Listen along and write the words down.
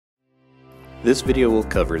This video will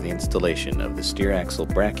cover the installation of the steer axle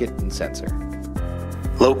bracket and sensor.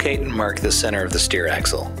 Locate and mark the center of the steer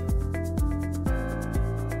axle.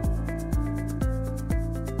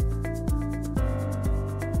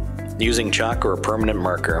 Using chalk or a permanent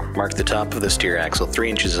marker, mark the top of the steer axle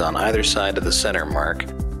 3 inches on either side of the center mark.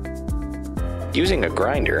 Using a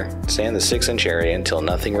grinder, sand the 6-inch area until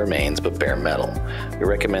nothing remains but bare metal. We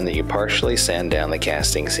recommend that you partially sand down the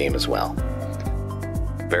casting seam as well.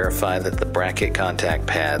 Verify that the bracket contact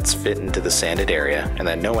pads fit into the sanded area and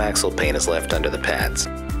that no axle paint is left under the pads.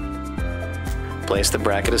 Place the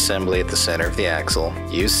bracket assembly at the center of the axle.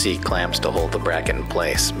 Use C-clamps to hold the bracket in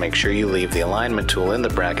place. Make sure you leave the alignment tool in the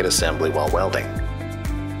bracket assembly while welding.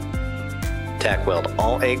 Tack weld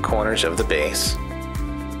all 8 corners of the base.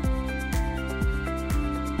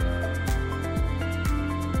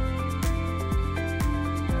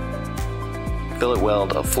 Fillet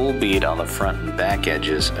weld a full bead on the front and back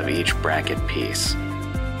edges of each bracket piece.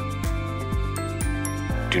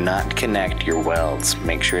 Do not connect your welds.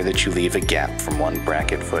 Make sure that you leave a gap from one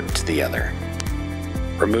bracket foot to the other.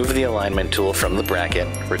 Remove the alignment tool from the bracket.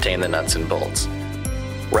 Retain the nuts and bolts.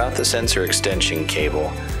 Route the sensor extension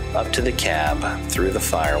cable up to the cab, through the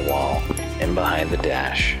firewall, and behind the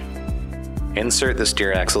dash. Insert the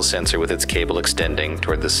steer axle sensor with its cable extending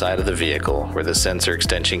toward the side of the vehicle where the sensor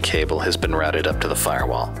extension cable has been routed up to the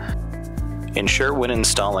firewall. Ensure when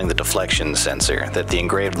installing the deflection sensor that the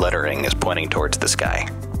engraved lettering is pointing towards the sky.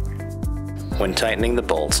 When tightening the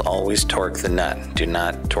bolts, always torque the nut. Do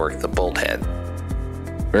not torque the bolt head.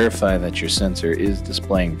 Verify that your sensor is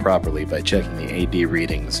displaying properly by checking the AD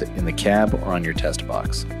readings in the cab or on your test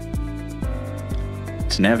box.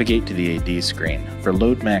 To navigate to the AD screen, for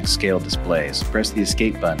LoadMaxx scale displays, press the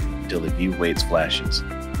escape button until the view weights flashes.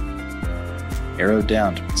 Arrow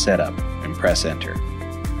down to setup and press enter.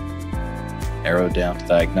 Arrow down to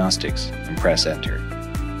diagnostics and press enter.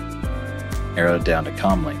 Arrow down to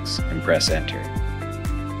comlinks and press enter.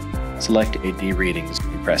 Select AD readings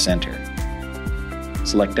and press enter.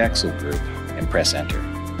 Select axle group and press enter.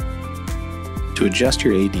 To adjust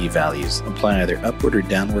your AD values, apply either upward or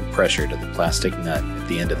downward pressure to the plastic nut at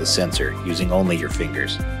the end of the sensor using only your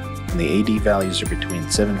fingers. When the AD values are between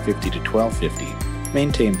 750 to 1250,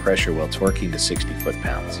 maintain pressure while torquing to 60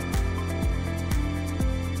 foot-pounds.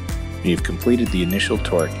 When you've completed the initial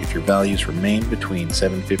torque, if your values remain between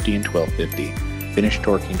 750 and 1250, finish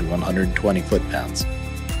torquing to 120 foot-pounds.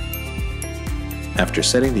 After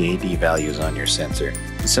setting the AD values on your sensor,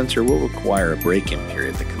 the sensor will require a break-in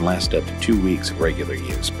period that can last up to 2 weeks of regular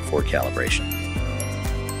use before calibration.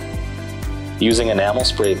 Using enamel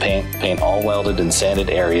spray paint, paint all welded and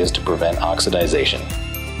sanded areas to prevent oxidization.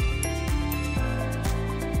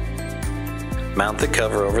 Mount the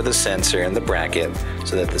cover over the sensor and the bracket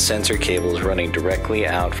so that the sensor cable is running directly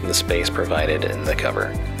out from the space provided in the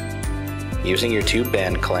cover. Using your 2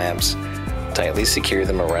 band clamps, tightly secure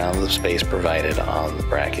them around the space provided on the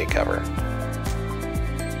bracket cover.